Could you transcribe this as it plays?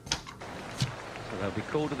They'll be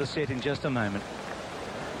called to the set in just a moment.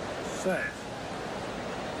 Set.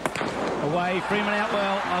 Away, Freeman out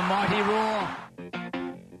well, a mighty roar.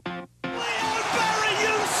 Leo Barry,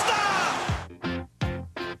 you star!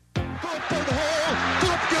 Top of the hole,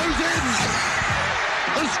 top goes in.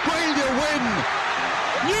 Australia win.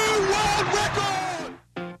 New world record!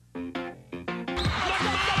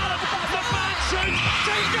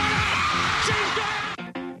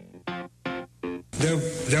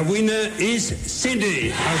 The winner is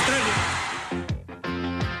Sydney, Australia.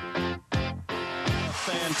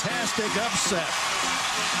 Fantastic upset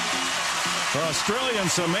for Australian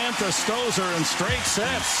Samantha Stosur in straight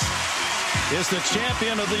sets is the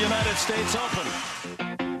champion of the United States Open.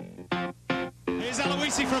 Here's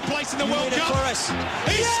Aloisi for a place in the World Cup. For us.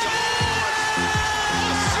 He scored!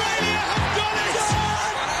 Australia have got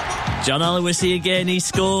it! John Aloisi again, he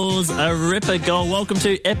scores a ripper goal. Welcome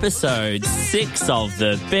to episode 6 of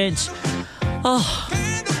The Bench. Oh,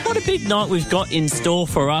 what a big night we've got in store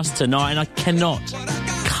for us tonight, and I can't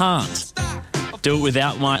do it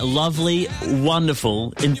without my lovely,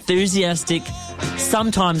 wonderful, enthusiastic,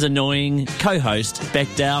 sometimes annoying co-host, Beck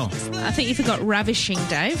Dow. I think you forgot ravishing,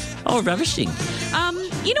 Dave. Oh, ravishing.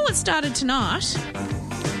 You know what started tonight?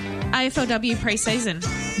 AFLW pre-season.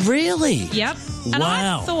 Really? Yep. And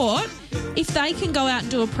Wow. I thought if they can go out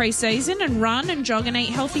and do a pre-season and run and jog and eat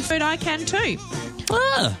healthy food, I can too.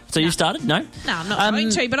 Ah, so you started? No? No, I'm not going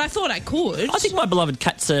to, but I thought I could. I think my beloved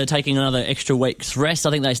Cats are taking another extra week's rest.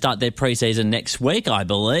 I think they start their pre-season next week, I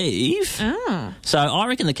believe. Oh. So I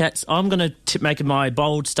reckon the Cats, I'm going to make my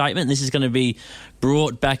bold statement. This is going to be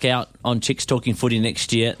brought back out on Chicks Talking Footy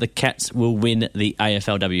next year. The Cats will win the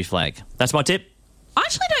AFLW flag. That's my tip. I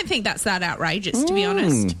actually don't think that's that outrageous, to be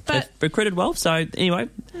honest. But They've recruited well, so anyway,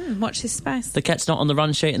 watch this space. the Cat's not on the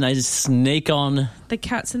run sheet and they just sneak on The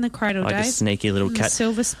cat's in the cradle, like Dave. a sneaky little The cat.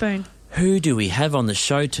 silver spoon. Who do we have on the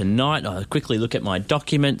show tonight? I'll quickly look at my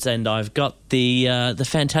documents, and I've got the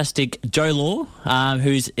fantastic Joe Law,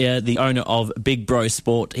 who's the owner of Big Bro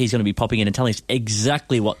Sport. He's going to be popping in and telling us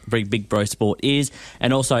exactly what Big Bro Sport is,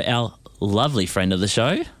 and also our lovely friend of the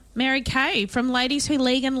show, Mary Kay from Ladies Who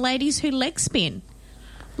League and Ladies Who Leg Spin.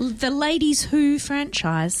 The Ladies Who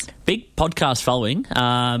franchise. big podcast following.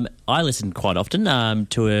 I listen quite often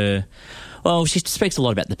to her. Well, she speaks a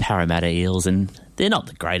lot about the Parramatta Eels, and they're not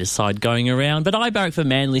the greatest side going around, but I barrack for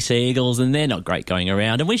Manly Sea Eagles, and they're not great going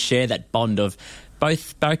around, and we share that bond of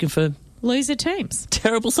both barracking for Loser teams.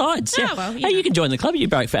 terrible sides. Oh, Yeah. well, Hey, you can join the club. You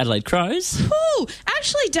barrack for Adelaide Crows. Ooh,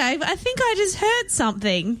 actually, Dave, I think I just heard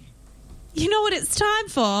something. You know what it's time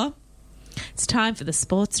for? It's time for the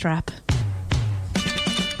sports wrap.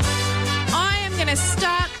 I am going to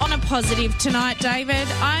start on a positive tonight, David.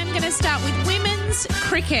 I'm going to start with women's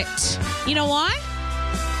cricket. You know why?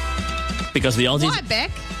 Because the Aussies, Why,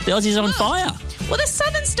 Beck? the Aussies are on fire. Well, the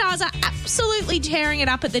Southern Stars are absolutely tearing it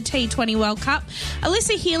up at the T20 World Cup.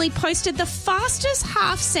 Alyssa Healy posted the fastest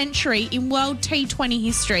half-century in World T20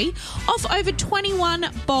 history of over 21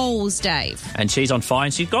 bowls, Dave. And she's on fire,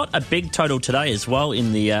 and she got a big total today as well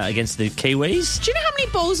in the against the Kiwis. Do you know how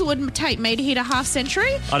many balls it would take me to hit a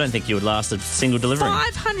half-century? I don't think you would last a single delivery.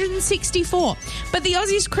 564. But the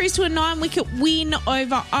Aussies cruised to a 9-wicket win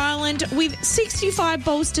over Ireland with 65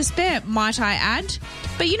 balls to spare, might I add.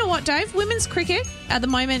 But you know what, Dave? Women's cricket at the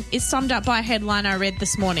moment is summed up by a headline I read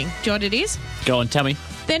this morning. Do you know what it is? Go on, tell me.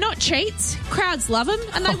 They're not cheats. Crowds love them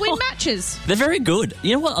and they win matches. They're very good.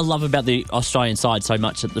 You know what I love about the Australian side so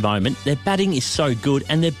much at the moment? Their batting is so good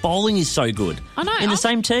and their bowling is so good. I know. In the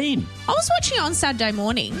same team. I was watching it on Saturday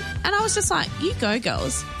morning and I was just like, you go,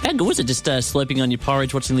 girls. How good was it just slurping on your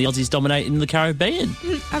porridge watching the Aussies dominate in the Caribbean?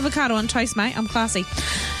 Avocado on toast, mate. I'm classy.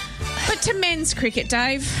 But to men's cricket,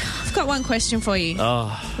 Dave, I've got one question for you.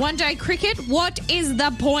 One day cricket, what is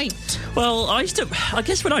the point? Well, I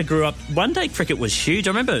guess when I grew up, one day cricket was huge.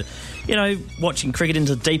 I remember, watching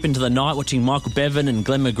cricket deep into the night, watching Michael Bevan and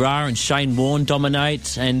Glenn McGrath and Shane Warne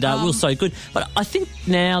dominate, and we were so good. But I think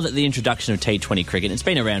now that the introduction of T20 cricket, it's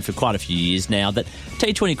been around for quite a few years now, that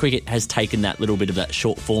T20 cricket has taken that little bit of that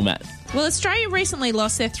short format. Well, Australia recently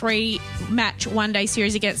lost their 3-match one-day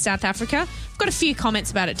series against South Africa. I've got a few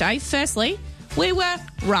comments about it, Dave. Firstly, we were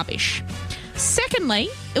rubbish. Secondly,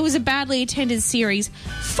 it was a badly attended series.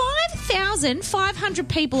 5,500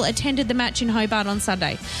 people attended the match in Hobart on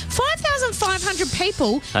Sunday. 5,500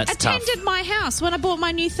 people That's attended tough. my house when I bought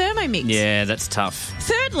my new Thermomix. Yeah, that's tough.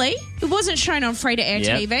 Thirdly, it wasn't shown on free-to-air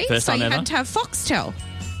Yep, TV, first so time you ever. had to have Foxtel.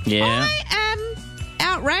 Yeah. I am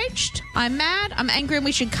outraged, I'm mad, I'm angry, and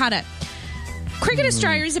we should cut it. Cricket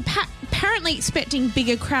Australia is apparently expecting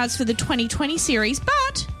bigger crowds for the 2020 series,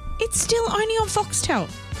 but it's still only on Foxtel.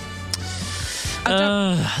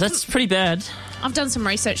 That's pretty bad. I've done some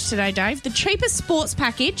research today, Dave. The cheapest sports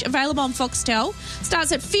package available on Foxtel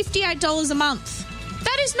starts at $58 a month.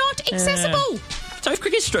 That is not accessible. So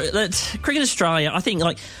Cricket Australia, I think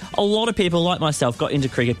like a lot of people like myself got into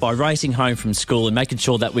cricket by racing home from school and making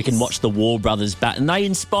sure that we can watch the War Brothers bat, and they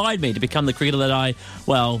inspired me to become the cricketer that I,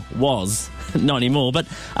 was, not anymore, but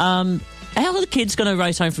how are the kids going to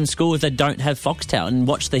race home from school if they don't have Foxtel and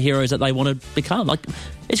watch the heroes that they want to become? Like,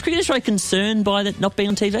 is Cricket Australia concerned by that not being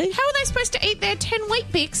on TV? How are they supposed to eat their 10 Wheat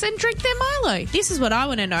Bix and drink their Milo? This is what I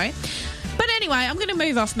want to know. But anyway, I'm going to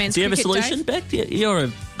move off men's cricket. Do you have a solution, Beck? You're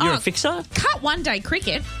a fixer? Cut one-day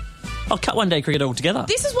cricket. I'll cut one-day cricket altogether.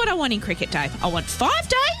 This is what I want in cricket, Dave. I want 5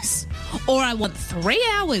 days or I want 3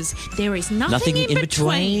 hours. There is nothing in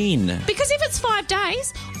between. Because if it's 5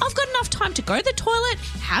 days, I've got enough time to go to the toilet,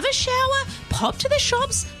 have a shower, pop to the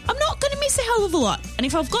shops. I'm not going to miss a hell of a lot. And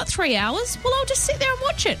if I've got 3 hours, well, I'll just sit there and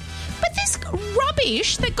watch it. But this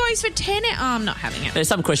rubbish that goes for 10 hours, I'm not having it. There's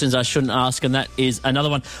some questions I shouldn't ask, and that is another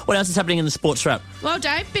one. What else is happening in the sports wrap? Well,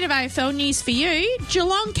 Dave, bit of AFL news for you.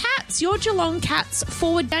 Geelong Cats. Your Geelong Cats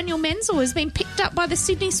forward Daniel Menzel has been picked up by the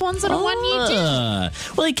Sydney Swans on a 1-year deal.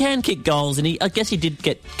 Well, he can kick goals, and I guess he did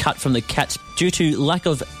get cut from the Cats due to lack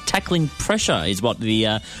of tackling pressure, is what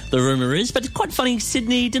the rumour is. But it's quite funny,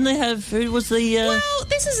 Sydney, didn't they have... Who was the... Well,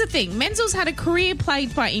 this is the thing. Menzel's had a career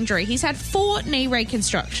plagued by injury. He's had 4 knee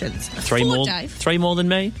reconstructions. 3 more, Dave. 3 more than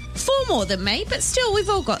me? 4 more than me, but still, we've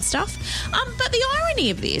all got stuff. But the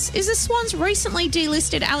irony of this is the Swans recently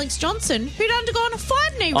delisted Alex Johnson, who'd undergone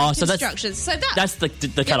 5 knee reconstructions. So that's the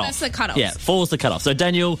cut-off. That's the cut-off. Yeah, 4's the cut-off. So,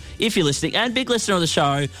 Daniel, if you're listening, and big listener of the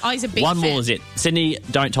show, he's a big one fan. more is it. Sydney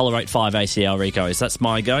don't tolerate 5 ACL recos. That's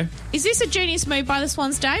my go. Is this a genius move by the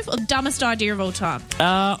Swans, Dave, or the dumbest idea of all time?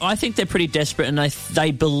 I think they're pretty desperate, and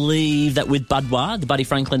they believe that with Buddy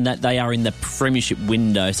Franklin, that they are in the premiership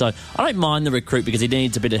window. So I don't mind the recruit because he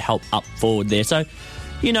needs a bit of help up forward there. So,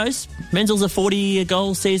 Menzel's a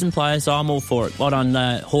 40-goal season player, so I'm all for it. Well done,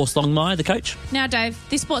 Horst Longmire, the coach. Now, Dave,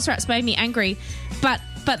 this sports wrap's made me angry, but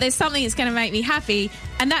there's something that's going to make me happy,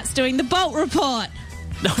 and that's doing the Bolt Report.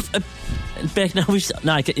 No, Beck, no,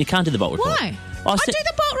 you can't do the Bolt Report. Why? I do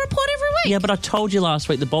the Bolt Report every week. Yeah, but I told you last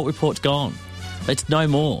week the Bolt Report's gone. It's no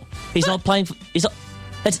more. He's not playing. But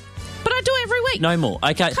I do every week. No more.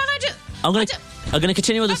 Okay. Can't I just? I'm going to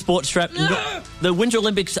continue with the sports strap. No. The Winter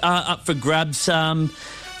Olympics are up for grabs. No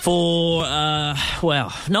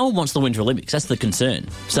one wants the Winter Olympics. That's the concern.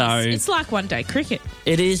 So it's like one-day cricket.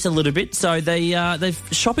 It is a little bit. So they're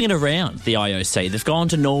shopping it around, the IOC. They've gone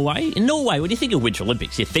to Norway. In Norway, when you think of Winter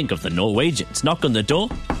Olympics, you think of the Norwegians. Knock on the door.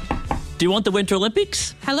 Do you want the Winter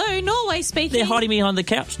Olympics? Hello, Norway speaking. They're hiding behind the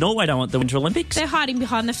couch. Norway don't want the Winter Olympics. They're hiding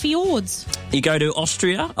behind the fjords. You go to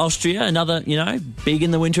Austria, another, big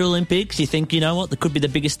in the Winter Olympics. You think, that could be the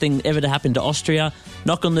biggest thing ever to happen to Austria.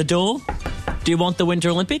 Knock on the door. Do you want the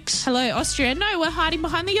Winter Olympics? Hello, Austria. No, we're hiding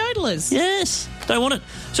behind the yodelers. Yes, don't want it.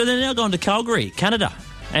 So they're now going to Calgary, Canada.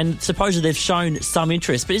 And supposedly they've shown some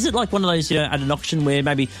interest. But is it like one of those, at an auction where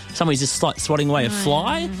maybe somebody's just swatting away a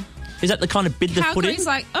fly? Is that the kind of bid they've put in? Calgary's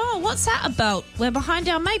like, what's that about? We're behind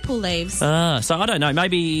our maple leaves. So I don't know.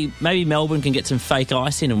 Maybe Melbourne can get some fake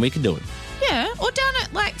ice in and we can do it. Yeah, or down at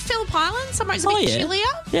Phillip Island, somewhere it's a bit chillier.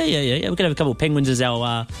 Yeah. We could have a couple of penguins as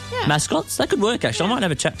our mascots. That could work, actually. I might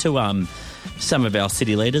have a chat to some of our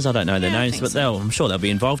city leaders. I don't know their names, but I'm sure they'll be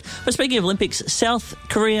involved. But speaking of Olympics, South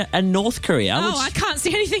Korea and North Korea... I can't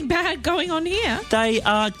see anything bad going on here. They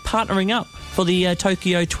are partnering up for the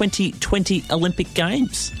Tokyo 2020 Olympic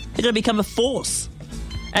Games. They're going to become a force.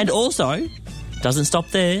 And also, doesn't stop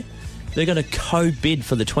there, they're going to co-bid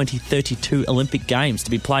for the 2032 Olympic Games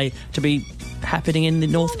to be happening in the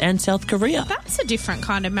North and South Korea. That's a different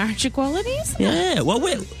kind of marriage equality, isn't it? Yeah, well,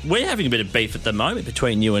 we're having a bit of beef at the moment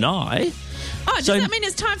between you and I. Oh, does that mean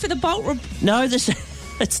it's time for the Bolt Report? No, it's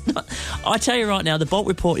not. I tell you right now, the Bolt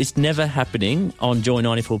Report is never happening on Joy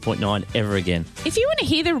 94.9 ever again. If you want to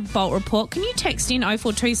hear the Bolt Report, can you text in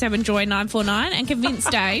 0427 Joy 949 and convince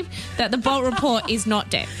Dave that the Bolt Report is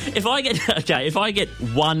not dead? If I get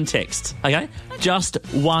one text, just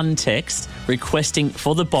one text requesting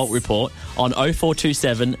for the Bolt Report on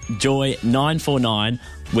 0427 Joy 949,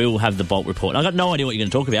 we will have the Bolt Report. I've got no idea what you're going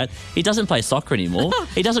to talk about. He doesn't play soccer anymore.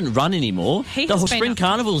 He doesn't run anymore. The whole Spring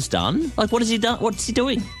Carnival's done. What has he done? What's he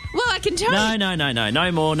doing? Well, I can tell you.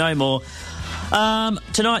 No more.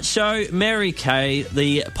 Tonight's show, Mary Kay,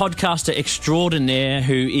 the podcaster extraordinaire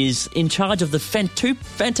who is in charge of the two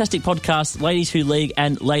fantastic podcasts, Ladies Who League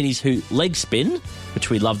and Ladies Who Leg Spin, which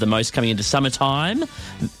we love the most coming into summertime.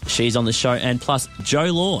 She's on the show. And plus Joe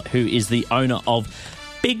Law, who is the owner of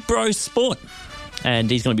Big Bro Sport.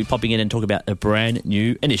 And he's going to be popping in and talk about a brand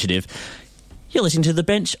new initiative. You're listening to The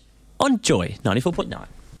Bench on Joy 94.9.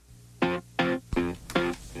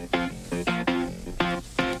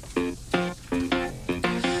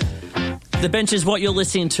 The Bench is what you're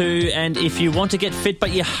listening to, and if you want to get fit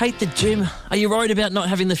but you hate the gym, are you worried about not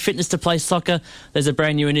having the fitness to play soccer? There's a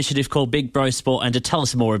brand new initiative called Big Bro Sport, and to tell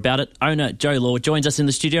us more about it, owner Joe Law joins us in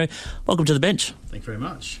the studio. Welcome to The Bench. Thank you very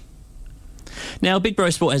much. Now, Big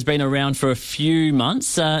Bro Sport has been around for a few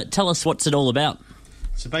months. Tell us what's it all about.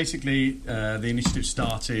 So basically, the initiative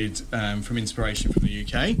started from inspiration from the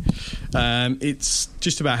UK. It's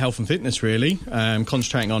just about health and fitness, really,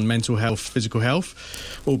 concentrating on mental health, physical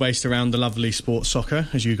health, all based around the lovely sport soccer,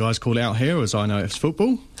 as you guys call it out here, or as I know it as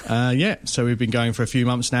football. So we've been going for a few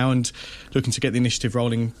months now and looking to get the initiative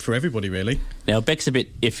rolling for everybody, really. Now, Beck's a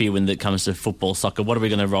bit iffy when it comes to football, soccer. What are we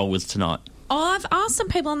going to roll with tonight? Oh, I've asked some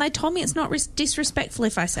people and they told me it's not disrespectful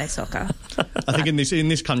if I say soccer. I think in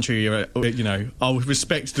this country, I'll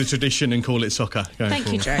respect the tradition and call it soccer.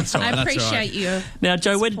 Thank you, Joe. I appreciate you. Now,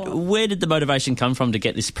 Joe, where did the motivation come from to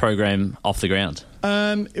get this program off the ground?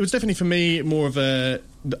 It was definitely for me more of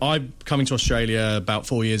I'm coming to Australia about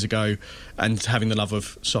 4 years ago and having the love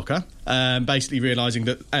of soccer. Basically realising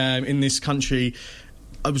that in this country,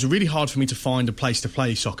 it was really hard for me to find a place to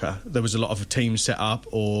play soccer. There was a lot of teams set up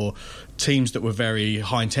or teams that were very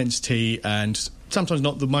high intensity and sometimes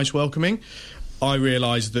not the most welcoming. I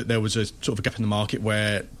realised that there was a sort of a gap in the market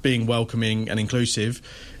where being welcoming and inclusive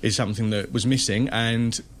is something that was missing,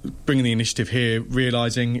 and bringing the initiative here,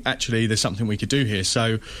 realising actually there's something we could do here.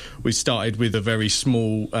 So we started with a very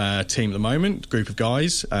small team at the moment, group of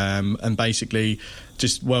guys, and basically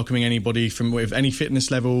just welcoming anybody from with any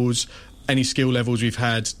fitness levels, any skill levels. We've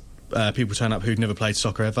had people turn up who'd never played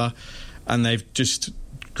soccer ever, and they've just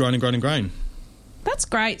grown and grown and grown. That's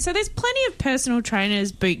great. So there's plenty of personal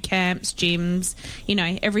trainers, boot camps, gyms.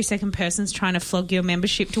 Every second person's trying to flog your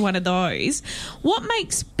membership to one of those. What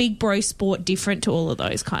makes Big Bro Sport different to all of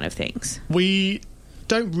those kind of things? We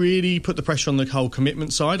don't really put the pressure on the whole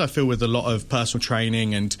commitment side. I feel with a lot of personal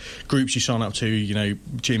training and groups you sign up to,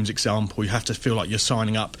 gyms example, you have to feel like you're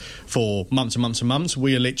signing up for months and months and months.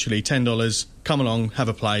 We are literally $10, come along, have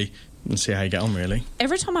a play, and see how you get on, really.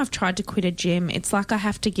 Every time I've tried to quit a gym, it's like I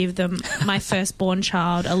have to give them my firstborn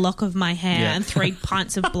child, a lock of my hair and 3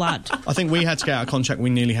 pints of blood. I think we had to get out of contract. We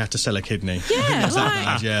nearly had to sell a kidney.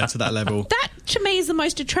 Yeah, to that level. That, to me, is the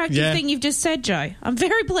most attractive thing you've just said, Joe. I'm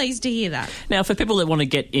very pleased to hear that. Now, for people that want to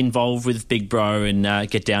get involved with Big Bro and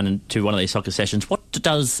get down into one of these soccer sessions, what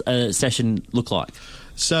does a session look like?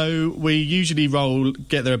 So we usually I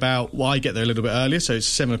get there a little bit earlier, so it's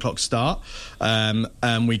 7 o'clock start, and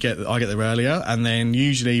I get there earlier, and then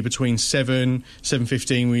usually between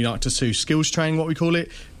 7:15 we like to do skills training, what we call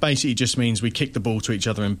it. Basically just means we kick the ball to each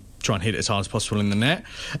other and try and hit it as hard as possible in the net,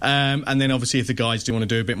 and then obviously if the guys do want to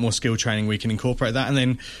do a bit more skill training, we can incorporate that, and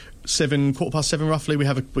then 7:15 roughly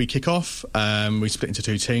we kick off. We split into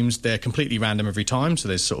 2 teams. They're completely random every time, so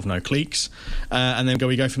there's sort of no cliques, and then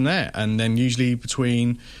we go from there, and then usually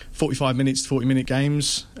between 45 minutes to 40-minute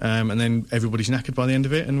games, and then everybody's knackered by the end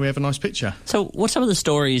of it and we have a nice picture. So what's some of the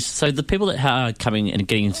stories, so the people that are coming and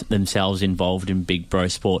getting themselves involved in Big Bro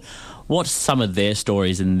Sport, what's some of their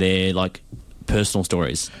stories and their personal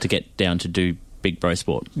stories to get down to do Big Bro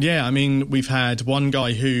Sport? Yeah, I mean, we've had one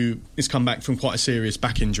guy who has come back from quite a serious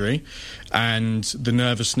back injury, and the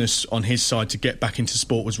nervousness on his side to get back into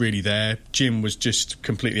sport was really there. Gym was just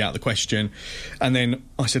completely out of the question. And then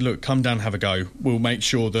I said, look, come down and have a go. We'll make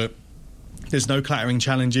sure that there's no clattering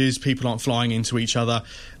challenges, people aren't flying into each other.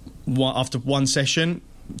 After one session,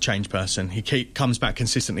 change person. He comes back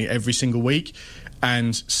consistently every single week,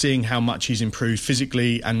 and seeing how much he's improved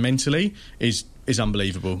physically and mentally is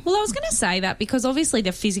unbelievable. Well, I was going to say that because obviously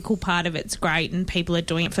the physical part of it's great and people are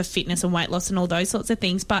doing it for fitness and weight loss and all those sorts of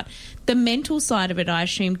things, but the mental side of it, I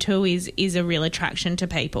assume too, is a real attraction to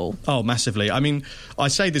people. Oh, massively. I mean, I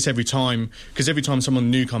say this every time, because every time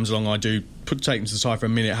someone new comes along, I do take them to the side for a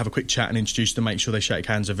minute, have a quick chat and introduce them, make sure they shake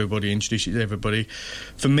hands with everybody, introduce you to everybody.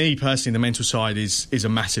 For me personally, the mental side is a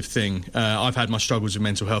massive thing. I've had my struggles with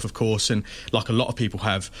mental health, of course, and like a lot of people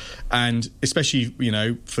have, and especially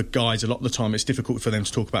for guys, a lot of the time it's difficult for them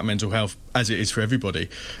to talk about mental health, as it is for everybody,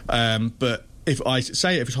 but if I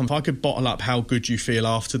say it every time, if I could bottle up how good you feel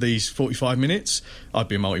after these 45 minutes, I'd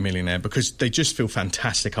be a multi-millionaire, because they just feel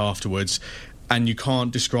fantastic afterwards and you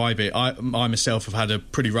can't describe it. I myself have had a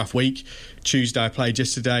pretty rough week. Tuesday I played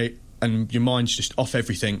yesterday, and your mind's just off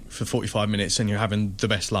everything for 45 minutes and you're having the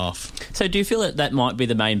best laugh. So do you feel that might be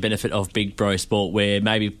the main benefit of Big Bro Sport, where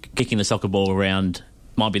maybe kicking the soccer ball around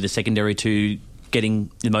might be the secondary to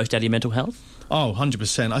getting the most out of your mental health? Oh,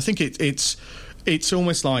 100%. I think it's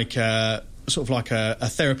almost like sort of like a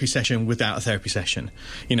therapy session without a therapy session.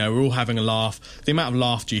 You know, we're all having a laugh. The amount of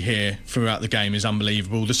laughter you hear throughout the game is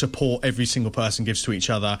unbelievable. The support every single person gives to each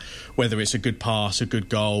other, whether it's a good pass, a good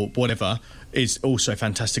goal, whatever, is also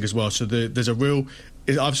fantastic as well. So there's a real...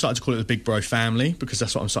 I've started to call it the Big Bro family, because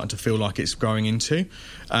that's what I'm starting to feel like it's growing into.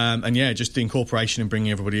 And yeah, just the incorporation and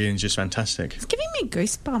bringing everybody in is just fantastic. It's giving me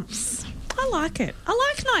goosebumps. I like it.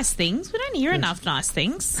 I like nice things. We don't hear enough nice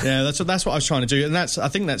things. Yeah, that's what I was trying to do. And I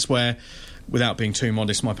think that's where, without being too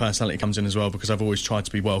modest, my personality comes in as well, because I've always tried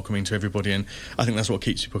to be welcoming to everybody, and I think that's what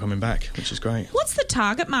keeps people coming back, which is great. What's the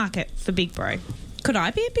target market for Big Bro? Could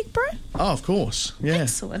I be a Big Bro? Oh, of course. Yeah.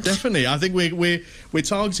 Excellent. Definitely. I think we're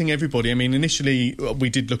targeting everybody. I mean, initially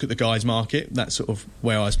we did look at the guys market. That's sort of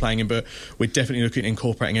where I was playing in, but we're definitely looking at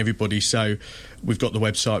incorporating everybody. So we've got the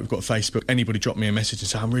website, we've got Facebook. Anybody drop me a message and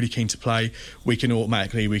say, I'm really keen to play, we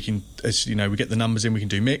can, as you know, we get the numbers in, we can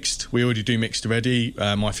do mixed. We already do mixed already.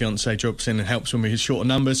 My fiancée drops in and helps when we hit shorter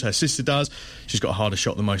numbers. Her sister does. She's got a harder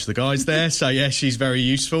shot than most of the guys there. So yeah, she's very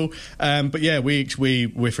useful. But yeah, we're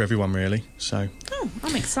for everyone really. So. Oh,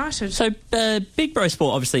 I'm excited. So, Big Bro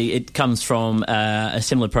Sport, obviously, it comes from a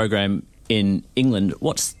similar program in England.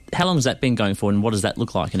 How long has that been going for, and what does that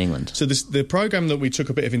look like in England? So the program that we took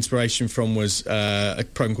a bit of inspiration from was a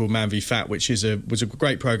program called Man v Fat, which was a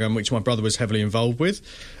great program which my brother was heavily involved with.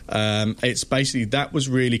 It's basically, that was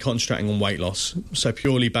really concentrating on weight loss, so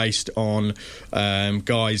purely based on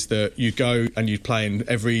guys that you'd go and you'd play, and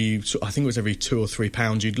I think it was every 2 or 3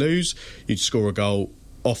 pounds you'd lose, you'd score a goal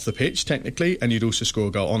off the pitch technically, and you'd also score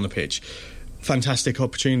a goal on the pitch. Fantastic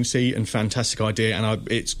opportunity and fantastic idea, and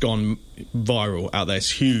it's gone viral out there.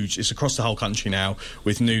 It's huge. It's across the whole country now,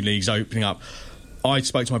 with new leagues opening up. I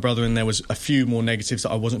spoke to my brother, and there was a few more negatives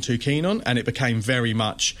that I wasn't too keen on, and it became very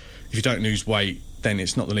much, if you don't lose weight, then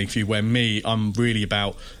it's not the league for you. Where I'm really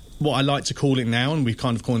about what I like to call it now, and we've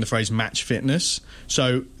kind of coined the phrase match fitness.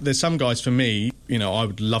 So there's some guys, for me, you know, I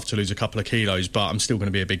would love to lose a couple of kilos, but I'm still going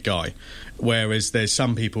to be a big guy. Whereas there's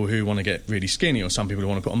some people who want to get really skinny, or some people who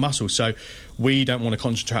want to put on muscle. So we don't want to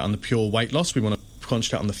concentrate on the pure weight loss. We want to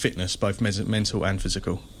concentrate on the fitness, both mental and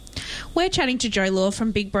physical. We're chatting to Joe Law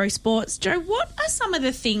from Big Bro Sports. Joe, what are some of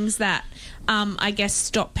the things that, I guess,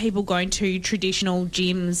 stop people going to traditional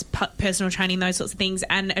gyms, personal training, those sorts of things,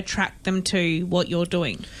 and attract them to what you're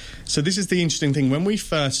doing? So this is the interesting thing. When we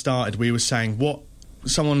first started, we were saying one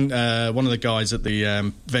of the guys at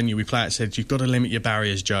the venue we play at said, you've got to limit your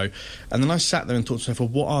barriers, Joe. And then I sat there and thought to myself, well,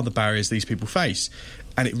 what are the barriers these people face?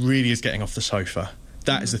 And it really is getting off the sofa.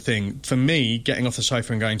 That is the thing. For me, getting off the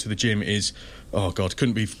sofa and going to the gym is, oh God,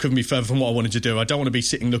 couldn't be further from what I wanted to do. I don't want to be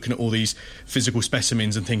sitting looking at all these physical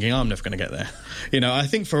specimens and thinking, I'm never going to get there. You know, I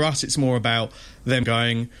think for us it's more about them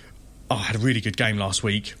going, oh, I had a really good game last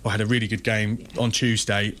week, or I had a really good game on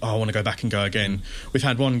Tuesday, oh, I want to go back and go again. We've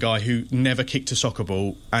had one guy who never kicked a soccer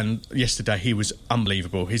ball, and yesterday he was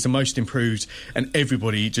unbelievable. He's the most improved, and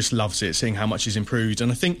everybody just loves it, seeing how much he's improved.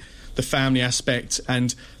 And I think the family aspect,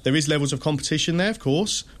 and there is levels of competition there, of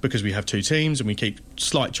course, because we have 2 teams and we keep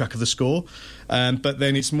slight track of the score, but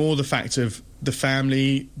then it's more the fact of the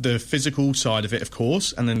family, the physical side of it, of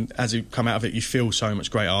course, and then as you come out of it, you feel so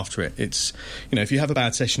much great after it. It's, you know, if you have a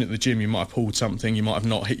bad session at the gym, you might have pulled something, you might have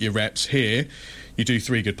not hit your reps. Here, you do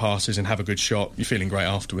 3 good passes and have a good shot, you're feeling great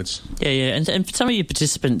afterwards. Yeah, and for some of your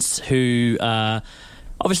participants who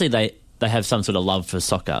obviously they have some sort of love for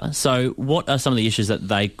soccer, so what are some of the issues that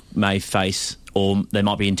they may face, or they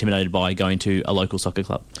might be intimidated by going to a local soccer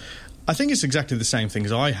club? I think it's exactly the same thing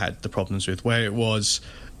as I had the problems with, where it was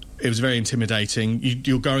very intimidating.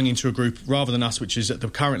 You're going into a group rather than us, which is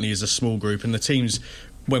currently is a small group, and the teams,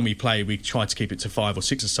 when we play, we try to keep it to 5 or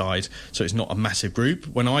 6 aside, so it's not a massive group.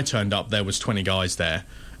 When I turned up, there was 20 guys there,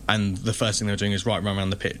 and the first thing they were doing is run around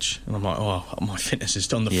the pitch, and I'm like, oh, my fitness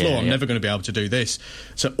is on the floor, I'm never going to be able to do this.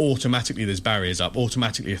 So automatically there's barriers up,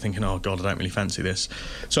 automatically you're thinking, oh God, I don't really fancy this.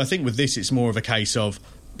 So I think with this it's more of a case of,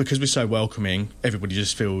 because we're so welcoming, everybody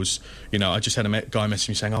just feels, you know, I just had a guy message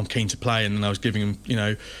me saying, I'm keen to play, and then I was giving him, you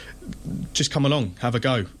know, just come along, have a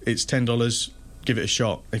go. It's $10, give it a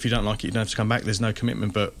shot. If you don't like it, you don't have to come back. There's no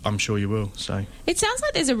commitment, but I'm sure you will. So it sounds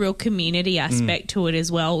like there's a real community aspect to it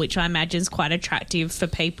as well, which I imagine is quite attractive for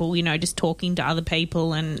people, you know, just talking to other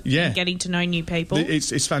people and getting to know new people.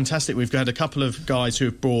 It's fantastic. We've had a couple of guys who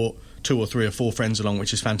have brought 2 or 3 or 4 friends along,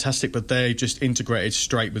 which is fantastic, but they just integrated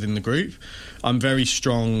straight within the group. I'm very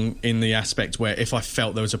strong in the aspect where if I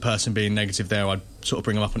felt there was a person being negative there, I'd sort of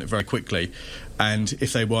bring them up on it very quickly, and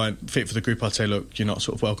if they weren't fit for the group, I'd say, look, you're not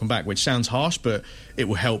sort of welcome back, which sounds harsh, but it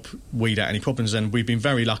will help weed out any problems. And we've been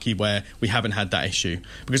very lucky where we haven't had that issue,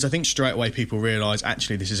 because I think straight away people realise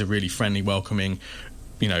actually this is a really friendly, welcoming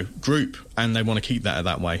group, and they want to keep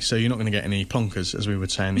that way. So you're not going to get any plonkers, as we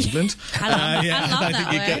would say in England. I love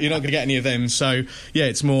that. You're not going to get any of them. So yeah,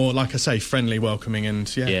 it's more, like I say, friendly, welcoming,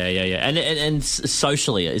 and yeah. And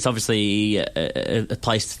socially, it's obviously a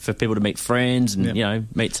place for people to meet friends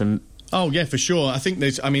and meet some. Oh yeah, for sure. I think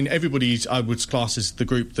everybody's, I would class as the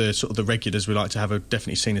group, the sort of the regulars we like to have, are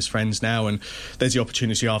definitely seen as friends now, and there's the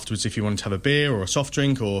opportunity afterwards if you want to have a beer or a soft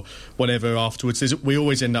drink or whatever afterwards. We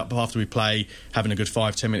always end up, after we play, having a good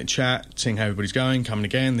 5-10 minute chat, seeing how everybody's going, coming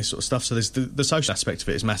again, this sort of stuff. So there's the social aspect of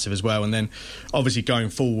it is massive as well. And then obviously going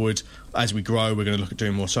forward, as we grow, we're going to look at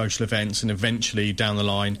doing more social events, and eventually down the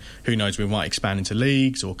line, who knows, we might expand into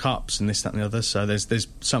leagues or cups and this, that and the other. So there's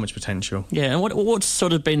so much potential. Yeah, and what's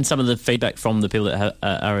sort of been some of the feedback from the people that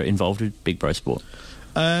are involved with Big Bro Sport?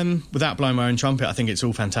 Without blowing my own trumpet, I think it's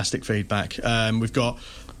all fantastic feedback. We've got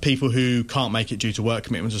people who can't make it due to work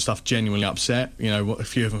commitments and stuff genuinely upset. A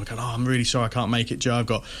few of them are going, I'm really sorry I can't make it, Joe. I've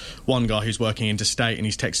got one guy who's working interstate and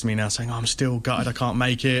he's texting me now saying, I'm still gutted I can't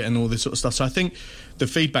make it, and all this sort of stuff. So I think the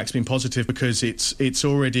feedback's been positive because it's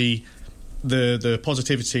already the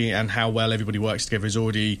positivity and how well everybody works together is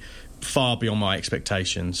already far beyond my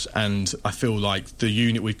expectations, and I feel like the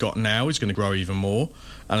unit we've got now is going to grow even more.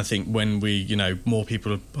 And I think when we, more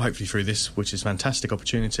people, hopefully through this, which is a fantastic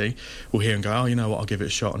opportunity, will hear and go, I'll give it a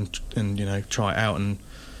shot and try it out, and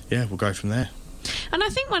yeah, we'll go from there. And I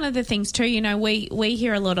think one of the things too, we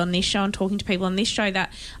hear a lot on this show and talking to people on this show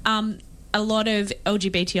that a lot of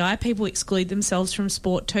LGBTI people exclude themselves from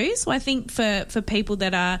sport too. So I think for people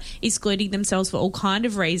that are excluding themselves for all kind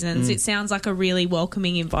of reasons, it sounds like a really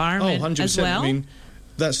welcoming environment 100%. as well. I mean,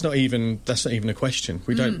 that's not even a question.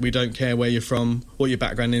 We don't care where you're from, what your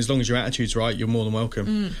background is. As long as your attitude's right, you're more than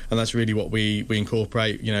welcome. And that's really what we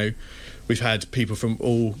incorporate. We've had people from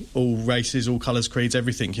all races, all colours, creeds,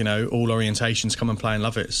 everything, all orientations come and play and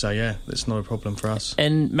love it. So, yeah, it's not a problem for us.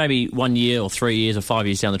 And maybe 1 year or 3 years or 5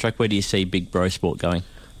 years down the track, where do you see Big Bro Sport going?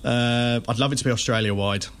 I'd love it to be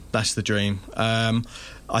Australia-wide. That's the dream.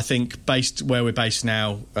 I think where we're based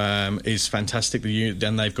now is fantastic.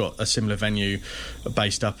 Then they've got a similar venue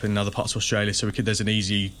based up in other parts of Australia, so there's an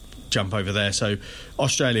easy jump over there. So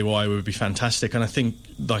Australia-wide would be fantastic. And I think,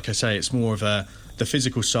 like I say, it's more of the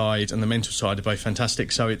physical side and the mental side are both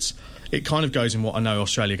fantastic. So it kind of goes in what I know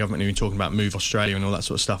Australia government have been talking about, Move Australia and all that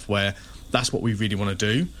sort of stuff, where that's what we really want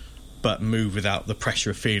to do, but move without the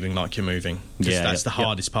pressure of feeling like you're moving. That's the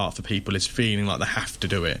hardest part for people, is feeling like they have to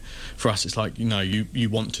do it. For us, it's like, you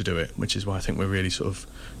want to do it, which is why I think we're really sort of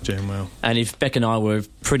doing well. And if Beck and I were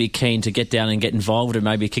pretty keen to get down and get involved and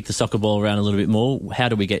maybe kick the soccer ball around a little bit more, how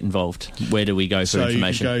do we get involved? Where do we go for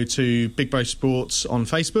information? So you can go to Big Bro Sports on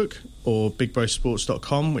Facebook or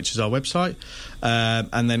bigbrosports.com, which is our website.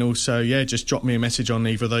 And then also, just drop me a message on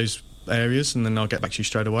either of those areas, and then I'll get back to you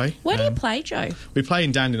straight away. Where do you play, Joe? We play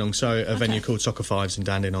in Dandenong, so a venue called Soccer Fives in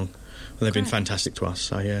Dandenong. And they've been fantastic to us,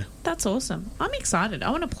 so yeah. That's awesome. I'm excited. I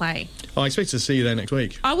want to play. I expect to see you there next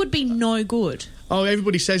week. I would be no good. Oh,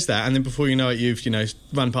 everybody says that, and then before you know it, you've,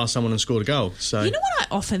 run past someone and scored a goal. So you know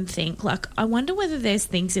what I often think? Like, I wonder whether there's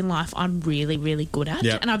things in life I'm really, really good at,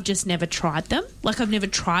 and I've just never tried them. Like, I've never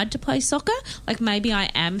tried to play soccer. Like, maybe I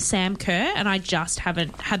am Sam Kerr, and I just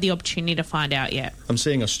haven't had the opportunity to find out yet. I'm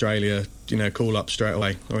seeing Australia, call up straight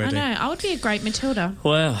away already. I know. I would be a great Matilda.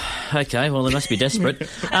 Well, okay. Well, they must be desperate.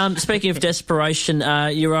 Speaking of desperation,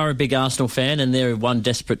 you are a big Arsenal fan, and they're one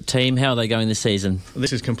desperate team. How are they going this season?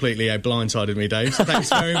 This has completely blindsided me, Dave. So thanks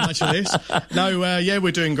very much for this. No,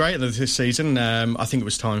 we're doing great this season. I think it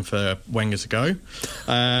was time for Wenger to go.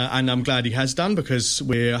 And I'm glad he has done, because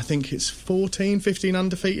I think it's 14, 15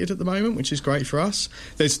 undefeated at the moment, which is great for us.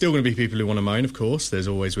 There's still going to be people who want to moan, of course. There's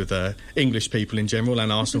always with English people in general and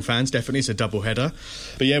Arsenal fans, definitely. It's a double header.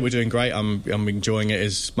 But yeah, we're doing great. I'm enjoying it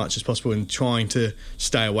as much as possible and trying to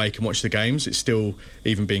stay awake and watch the games. It's still,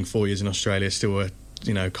 even being 4 years in Australia, still a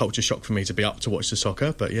culture shock for me to be up to watch the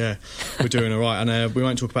soccer. But yeah, we're doing all right. And we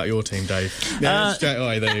won't talk about your team, Dave. Yeah, straight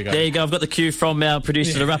away, there you go. There you go. I've got the cue from our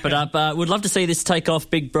producer to wrap it up. Would love to see this take off.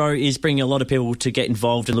 Big Bro is bringing a lot of people to get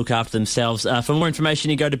involved and look after themselves. For more information,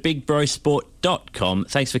 you go to bigbrosport.com.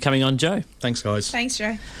 Thanks for coming on, Joe. Thanks, guys. Thanks,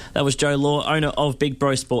 Joe. That was Joe Law, owner of Big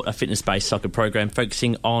Bro Sport, a fitness-based soccer program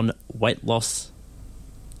focusing on weight loss.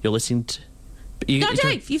 You're listening to...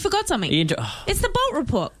 Dave, you forgot something. It's the Bolt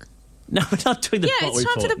Report. No, we're not doing the Bolt Report. Yeah, it's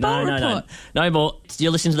time for the Bolt Report. No more.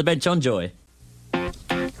 You're listening to The Bench on Joy.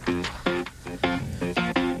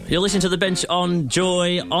 You're listening to The Bench on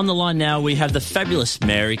Joy. On the line now, we have the fabulous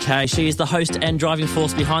Mary Kay. She is the host and driving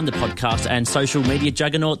force behind the podcast and social media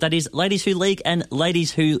juggernaut that is Ladies Who League and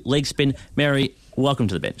Ladies Who League Spin. Mary, welcome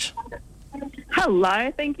to The Bench.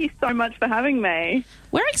 Hello, thank you so much for having me.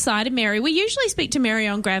 We're excited, Mary. We usually speak to Mary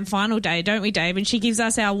on Grand Final Day, don't we, Dave? And she gives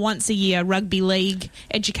us our once-a-year rugby league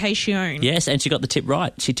education. Yes, and she got the tip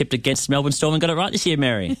right. She tipped against Melbourne Storm and got it right this year,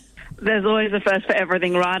 Mary. There's always a first for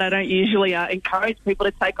everything, right? I don't usually encourage people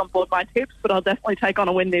to take on board my tips, but I'll definitely take on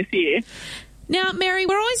a win this year. Now, Mary,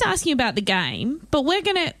 we're always asking about the game, but we're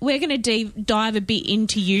gonna dive a bit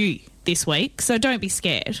into you this week, so don't be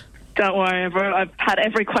scared. Don't worry, I've had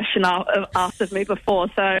every question asked of me before,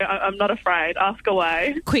 so I'm not afraid. Ask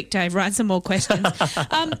away. Quick, Dave, write some more questions.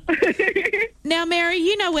 Now, Mary,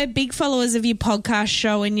 you know we're big followers of your podcast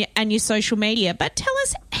show and your social media, but tell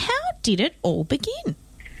us, how did it all begin?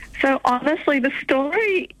 So honestly, the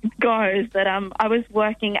story goes that I was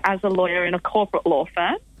working as a lawyer in a corporate law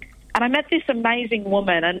firm, and I met this amazing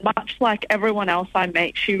woman, and much like everyone else I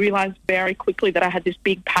meet, she realised very quickly that I had this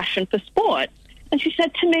big passion for sport. And she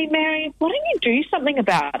said to me, Mary, why don't you do something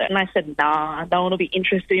about it? And I said, nah, no one will be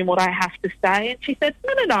interested in what I have to say. And she said,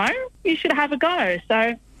 no, you should have a go. So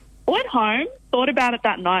I went home, thought about it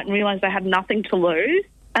that night and realised I had nothing to lose.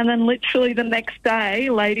 And then literally the next day,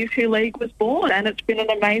 Ladies Who League was born, and it's been an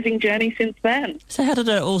amazing journey since then. So how did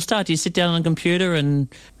it all start? Do you sit down on a computer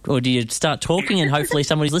or do you start talking and hopefully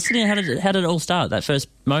somebody's listening? How did it all start, that first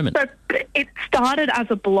moment? So it started as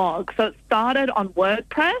a blog. So it started on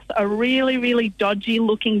WordPress, a really, really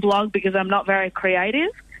dodgy-looking blog because I'm not very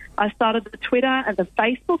creative. I started the Twitter and the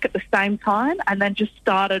Facebook at the same time and then just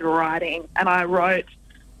started writing. And I wrote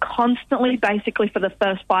constantly, basically for the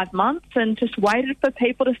first 5 months, and just waited for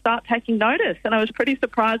people to start taking notice. And I was pretty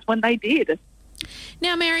surprised when they did.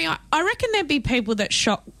 Now, Mary, I reckon there'd be people that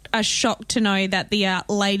are shocked to know that the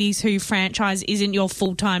Ladies Who franchise isn't your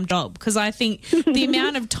full-time job, because I think the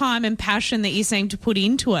amount of time and passion that you seem to put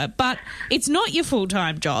into it, but it's not your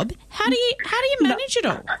full-time job. How do you manage it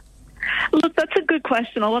all? Look, that's a good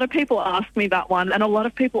question. A lot of people ask me that one, and a lot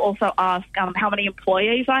of people also ask how many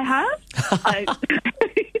employees I have.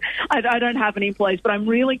 I don't have any employees, but I'm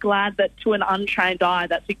really glad that to an untrained eye,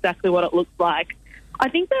 that's exactly what it looks like. I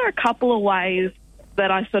think there are a couple of ways that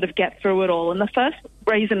I sort of get through it all. And the first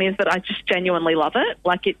reason is that I just genuinely love it.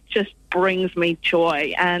 Like, it just brings me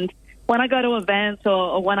joy. And when I go to events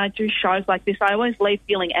or when I do shows like this, I always leave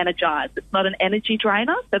feeling energized. It's not an energy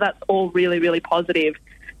drainer, so that's all really, really positive.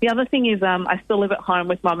 The other thing is I still live at home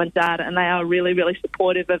with Mum and Dad, and they are really, really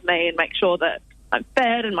supportive of me and make sure that I'm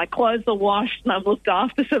fed and my clothes are washed and I'm looked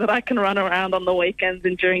after so that I can run around on the weekends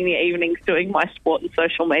and during the evenings doing my sport and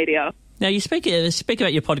social media. Now, you speak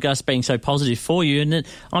about your podcast being so positive for you, and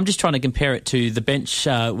I'm just trying to compare it to the bench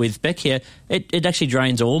with Beck here. It actually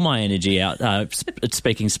drains all my energy out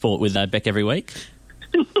speaking sport with Beck every week.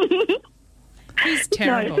 He's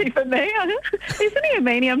terrible. No, see, for me, isn't he a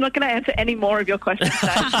meanie? I'm not going to answer any more of your questions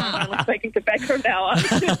today. I'm only speaking to Beck from now on.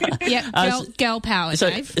 Yep, girl power,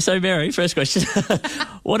 Dave. So, Mary, first question.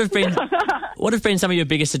 What have been some of your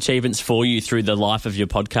biggest achievements for you through the life of your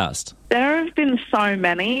podcast? There have been so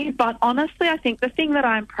many, but honestly, I think the thing that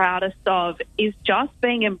I'm proudest of is just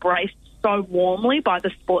being embraced so warmly by the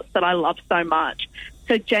sports that I love so much.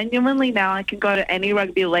 So genuinely now I can go to any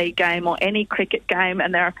rugby league game or any cricket game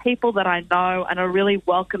and there are people that I know and a really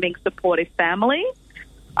welcoming, supportive family.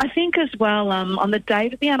 I think as well, on the day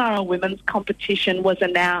that the NRL women's competition was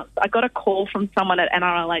announced, I got a call from someone at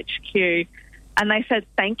NRL HQ and they said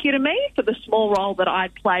thank you to me for the small role that I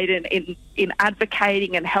played in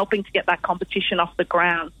advocating and helping to get that competition off the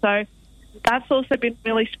ground. So that's also been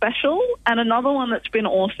really special. And another one that's been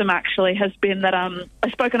awesome actually has been that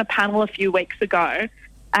I spoke on a panel a few weeks ago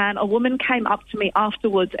and a woman came up to me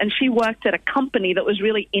afterwards and she worked at a company that was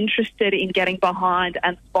really interested in getting behind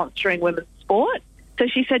and sponsoring women's sport. So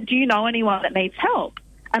she said, do you know anyone that needs help?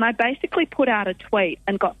 And I basically put out a tweet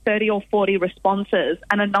and got 30 or 40 responses,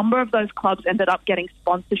 and a number of those clubs ended up getting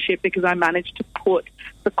sponsorship because I managed to put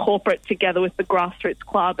the corporate together with the grassroots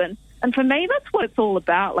club. And for me, that's what it's all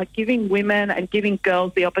about, like giving women and giving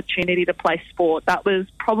girls the opportunity to play sport. That was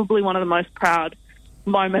probably one of the most proud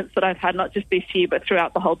moments that I've had, not just this year, but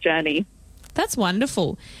throughout the whole journey. That's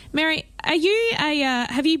wonderful. Mary, are you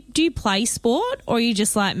do you play sport, or are you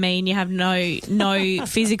just like me and you have no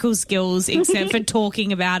physical skills except for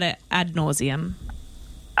talking about it ad nauseum?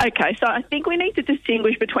 Okay, so I think we need to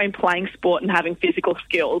distinguish between playing sport and having physical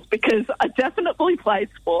skills, because I definitely played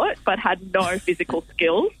sport but had no physical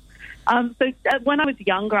skills. So when I was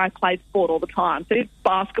younger, I played sport all the time. So I did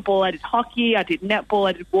basketball, I did hockey, I did netball,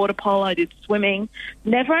 I did water polo, I did swimming.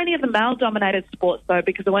 Never any of the male-dominated sports, though,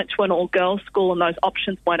 because I went to an all-girls school and those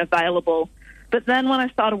options weren't available. But then when I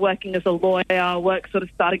started working as a lawyer, work sort of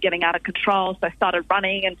started getting out of control. So I started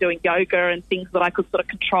running and doing yoga and things that I could sort of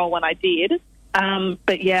control when I did.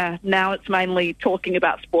 But yeah, now it's mainly talking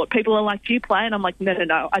about sport. People are like, do you play? And I'm like,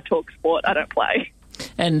 no, I talk sport, I don't play.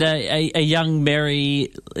 And a young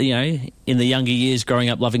Mary, in the younger years growing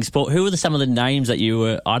up loving sport, who were some of the names that you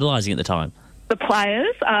were idolising at the time? The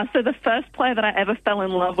players. So the first player that I ever fell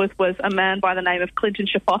in love with was a man by the name of Clinton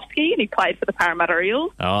Schafowski, and he played for the Parramatta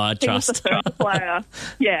Eels. Oh, I trust. He was the first player,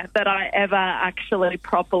 that I ever actually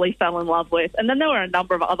properly fell in love with. And then there were a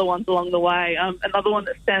number of other ones along the way. Another one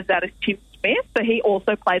that stands out is Tim Smith. So he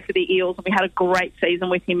also played for the Eels, and we had a great season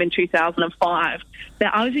with him in 2005.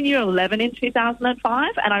 Now, I was in year 11 in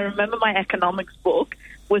 2005, and I remember my economics book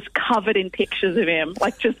was covered in pictures of him,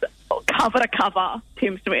 like just cover to cover,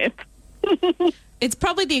 Tim Smith. It's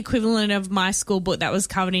probably the equivalent of my school book that was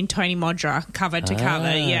covered in Tony Modra, cover to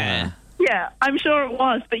cover, yeah. Yeah, I'm sure it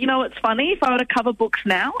was. But you know what's funny? If I were to cover books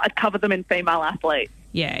now, I'd cover them in female athletes.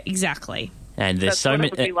 Yeah, exactly. And there's That's so what many.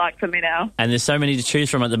 it would be like for me now. And there's so many to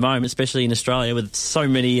choose from at the moment, especially in Australia, with so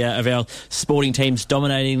many of our sporting teams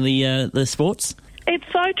dominating the sports. It's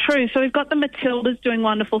so true. So we've got the Matildas doing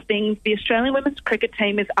wonderful things. The Australian women's cricket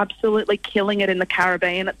team is absolutely killing it in the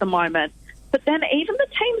Caribbean at the moment. But then even the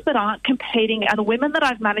teams that aren't competing are the women that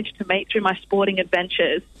I've managed to meet through my sporting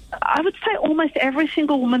adventures. I would say almost every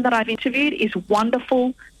single woman that I've interviewed is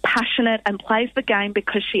wonderful, passionate, and plays the game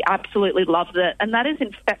because she absolutely loves it. And that is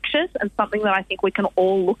infectious and something that I think we can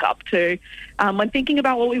all look up to when thinking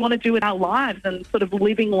about what we want to do with our lives and sort of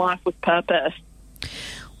living life with purpose.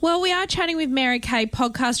 Well, we are chatting with Mary Kay,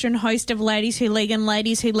 podcaster and host of Ladies Who League and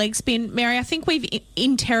Ladies Who Leg Spin. Mary, I think we've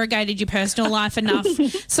interrogated your personal life enough,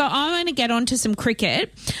 so I'm going to get on to some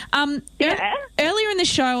cricket. Earlier in the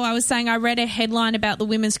show, I was saying I read a headline about the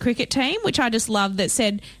women's cricket team, which I just love, that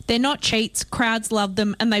said, they're not cheats, crowds love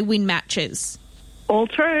them, and they win matches. All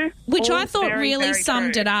true. Which all I thought very, really very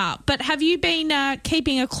summed true. it up. But have you been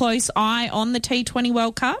keeping a close eye on the T20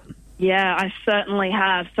 World Cup? Yeah, I certainly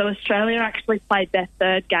have. So Australia actually played their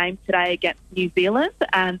third game today against New Zealand,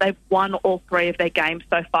 and they've won all three of their games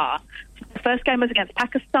so far. So the first game was against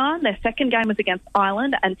Pakistan, their second game was against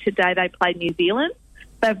Ireland, and today they played New Zealand.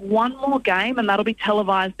 They've one more game, and that'll be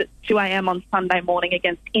televised at 2 a.m. on Sunday morning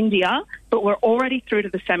against India, but we're already through to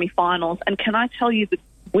the semi-finals. And can I tell you, the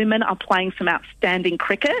women are playing some outstanding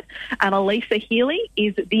cricket, and Elisa Healy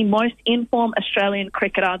is the most informed Australian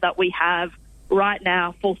cricketer that we have right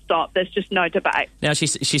now, full stop. There's just no debate. Now, she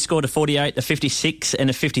scored a 48, a 56 and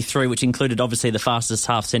a 53, which included, obviously, the fastest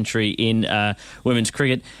half-century in women's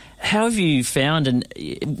cricket. How have you found, and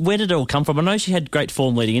where did it all come from? I know she had great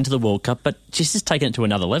form leading into the World Cup, but she's just taken it to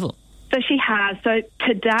another level. So she has. So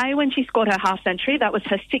today, when she scored her half-century, that was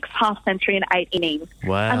her sixth half-century in 8 innings.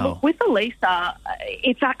 Wow. And look, with Elisa,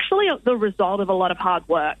 it's actually the result of a lot of hard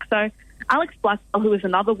work. So Alex Blackwell, who is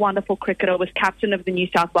another wonderful cricketer, was captain of the New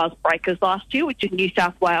South Wales Breakers last year, which is New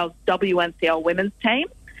South Wales WNCL women's team.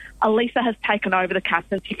 Elisa has taken over the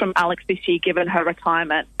captaincy from Alex this year, given her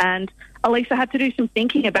retirement. And Elisa had to do some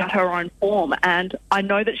thinking about her own form. And I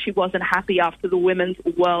know that she wasn't happy after the Women's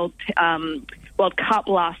World Cup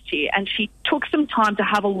last year. And she took some time to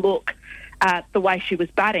have a look at the way she was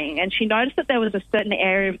batting, and she noticed that there was a certain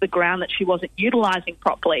area of the ground that she wasn't utilising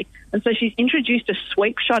properly, and so she's introduced a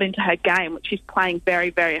sweep shot into her game, which she's playing very,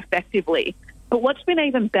 very effectively. But what's been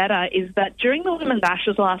even better is that during the Women's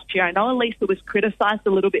Ashes last year, I know Elisa was criticised a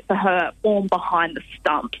little bit for her form behind the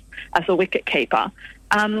stumps as a wicket-keeper.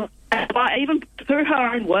 And even through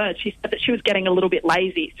her own words, she said that she was getting a little bit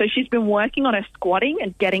lazy. So she's been working on her squatting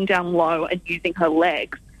and getting down low and using her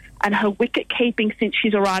legs. And her wicket-keeping since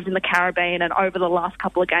she's arrived in the Caribbean and over the last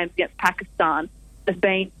couple of games against Pakistan has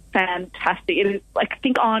been fantastic. It is, I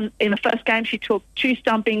think in the first game she took 2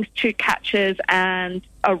 stumpings, 2 catches and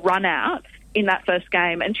a run-out in that first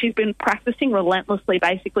game. And she's been practising relentlessly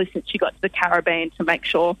basically since she got to the Caribbean to make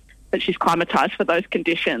sure that she's climatised for those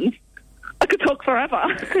conditions. I could talk forever.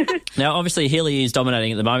 Now, obviously, Healy is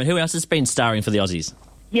dominating at the moment. Who else has been starring for the Aussies?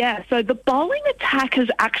 Yeah, so the bowling attack has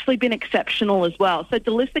actually been exceptional as well. So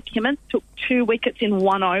Delissa Kimmins took 2 wickets in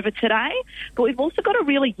 1 over today, but we've also got a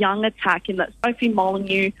really young attack in that Sophie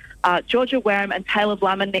Molyneux, Georgia Wareham and Taylor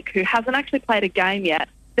Vlamanick, who hasn't actually played a game yet.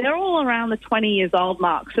 They're all around the 20 years old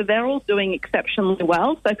mark, so they're all doing exceptionally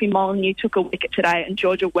well. Sophie Molyneux took a wicket today and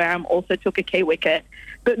Georgia Wareham also took a key wicket.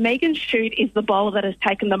 But Megan Shute is the bowler that has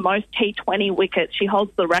taken the most T20 wickets. She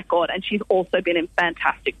holds the record and she's also been in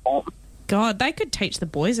fantastic form. God, they could teach the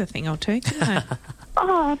boys a thing or two, couldn't they?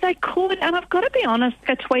 Oh, they could. And I've got to be honest,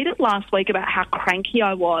 I tweeted last week about how cranky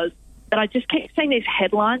I was, that I just keep seeing these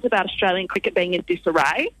headlines about Australian cricket being in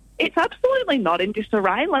disarray. It's absolutely not in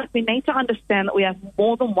disarray. Like, we need to understand that we have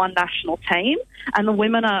more than one national team and the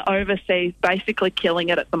women are overseas basically killing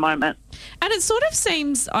it at the moment. And it sort of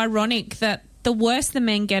seems ironic that the worse the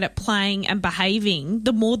men get at playing and behaving,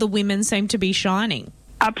 the more the women seem to be shining.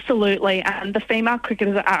 Absolutely, and the female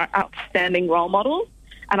cricketers are outstanding role models,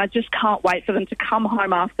 and I just can't wait for them to come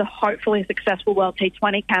home after hopefully a successful World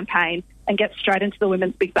T20 campaign and get straight into the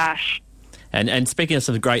Women's Big Bash. And speaking of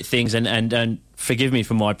some great things, and forgive me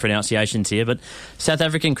for my pronunciations here, but South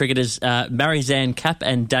African cricketers Marizanne Kapp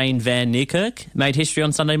and Dane van Niekerk made history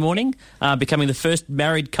on Sunday morning, becoming the first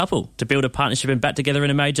married couple to build a partnership and bat together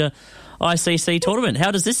in a major ICC tournament.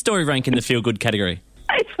 How does this story rank in the feel-good category?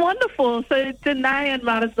 It's wonderful. So Danae and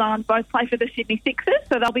Marizanne both play for the Sydney Sixers,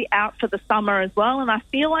 so they'll be out for the summer as well, and I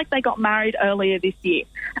feel like they got married earlier this year.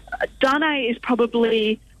 Danae is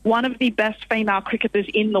probably one of the best female cricketers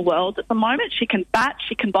in the world at the moment. She can bat,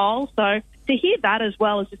 she can bowl, so to hear that as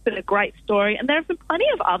well has just been a great story. And there have been plenty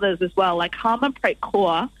of others as well, like Harmanpreet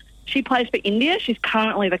Kaur. She plays for India. She's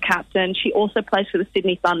currently the captain. She also plays for the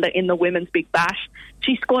Sydney Thunder in the Women's Big Bash.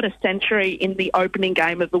 She scored a century in the opening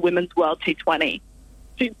game of the Women's World T20.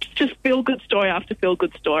 Just feel-good story after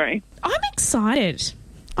feel-good story. I'm excited.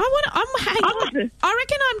 I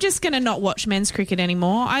reckon I'm just going to not watch men's cricket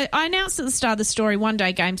anymore. I announced at the start of the story one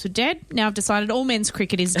day games were dead. Now I've decided all men's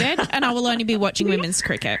cricket is dead and I will only be watching women's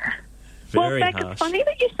cricket. Well, Beck, it's funny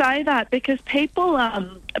that you say that because people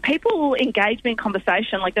will engage me in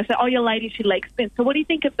conversation. Like they say, oh, your ladies who leg spin. So what do you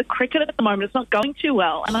think of the cricket at the moment? It's not going too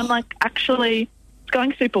well. And I'm like, actually, it's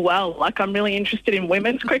going super well. Like I'm really interested in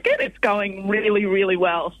women's cricket. It's going really, really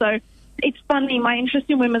well. So it's funny. My interest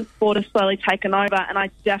in women's sport has slowly taken over, and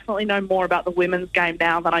I definitely know more about the women's game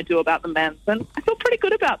now than I do about the men's, and I feel pretty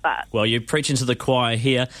good about that. Well, you're preaching to the choir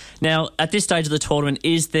here. Now, at this stage of the tournament,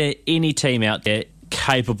 is there any team out there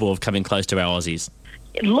capable of coming close to our Aussies?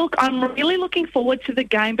 Look, I'm really looking forward to the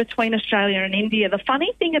game between Australia and India. The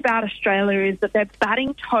funny thing about Australia is that their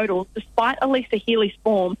batting totals, despite Elisa Healy's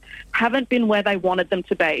form, haven't been where they wanted them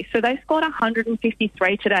to be. So they scored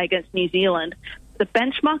 153 today against New Zealand. The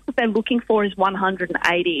benchmark that they're looking for is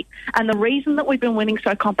 180. And the reason that we've been winning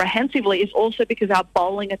so comprehensively is also because our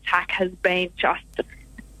bowling attack has been just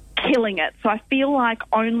killing it. So I feel like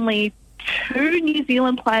only 2 New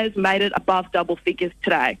Zealand players made it above double figures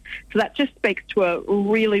today. So that just speaks to a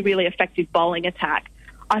really, really effective bowling attack.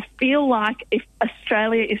 I feel like if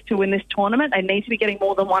Australia is to win this tournament, they need to be getting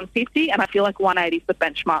more than 150, and I feel like 180 is the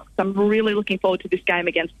benchmark. So I'm really looking forward to this game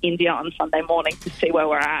against India on Sunday morning to see where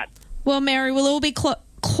we're at. Well, Mary, we'll all be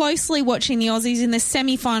closely watching the Aussies in the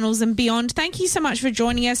semi-finals and beyond. Thank you so much for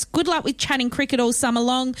joining us. Good luck with chatting cricket all summer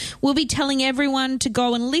long. We'll be telling everyone to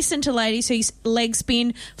go and listen to Ladies Who Leg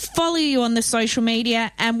Spin, follow you on the social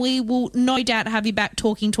media, and we will no doubt have you back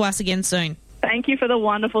talking to us again soon. Thank you for the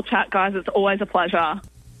wonderful chat, guys. It's always a pleasure.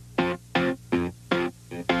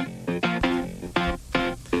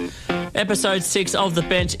 Episode 6 of The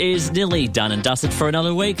Bench is nearly done and dusted for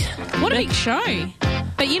another week. What a big show.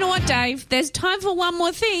 But you know what, Dave? There's time for one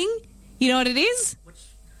more thing. You know what it is?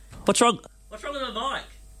 What's wrong? What's wrong with the mic?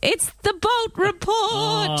 It's the Bolt Report.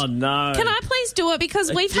 Oh, no. Can I please do it?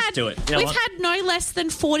 Because we've had no less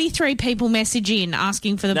than 43 people message in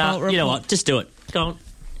asking for the Bolt Report. You know what? Just do it. Go on.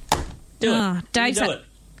 Do it. Dave's do it.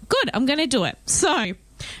 Good, I'm going to do it. So,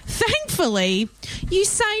 thankfully,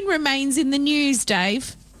 Usain remains in the news,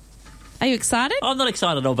 Dave. Are you excited? I'm not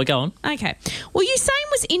excited at all, but go on. Okay. Well,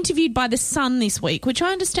 Usain was interviewed by The Sun this week, which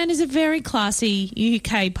I understand is a very classy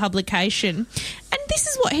UK publication. And this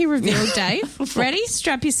is what he revealed, Dave. Ready?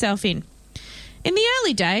 Strap yourself in. In the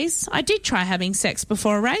early days, I did try having sex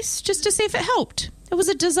before a race just to see if it helped. It was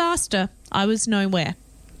a disaster. I was nowhere.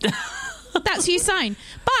 That's Usain.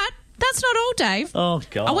 But that's not all, Dave. Oh,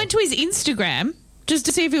 God. I went to his Instagram just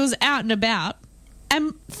to see if he was out and about.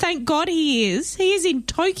 And thank God he is. He is in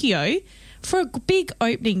Tokyo for a big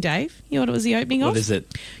opening, Dave. You know what it was the opening of? What is it?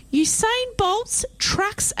 Usain Bolt's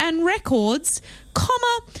Tracks and Records,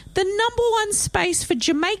 the #1 space for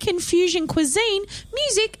Jamaican fusion cuisine,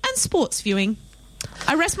 music and sports viewing.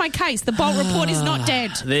 I rest my case. The Bolt Report is not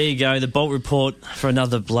dead. There you go. The Bolt Report for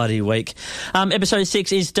another bloody week. Episode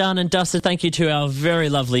 6 is done and dusted. Thank you to our very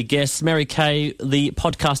lovely guests, Mary Kay, the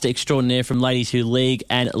podcaster extraordinaire from Ladies Who League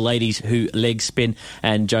and Ladies Who Leg Spin,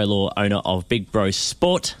 and Joe Law, owner of Big Bro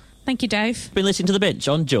Sport. Thank you, Dave. Been listening to The Bench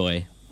on Joy.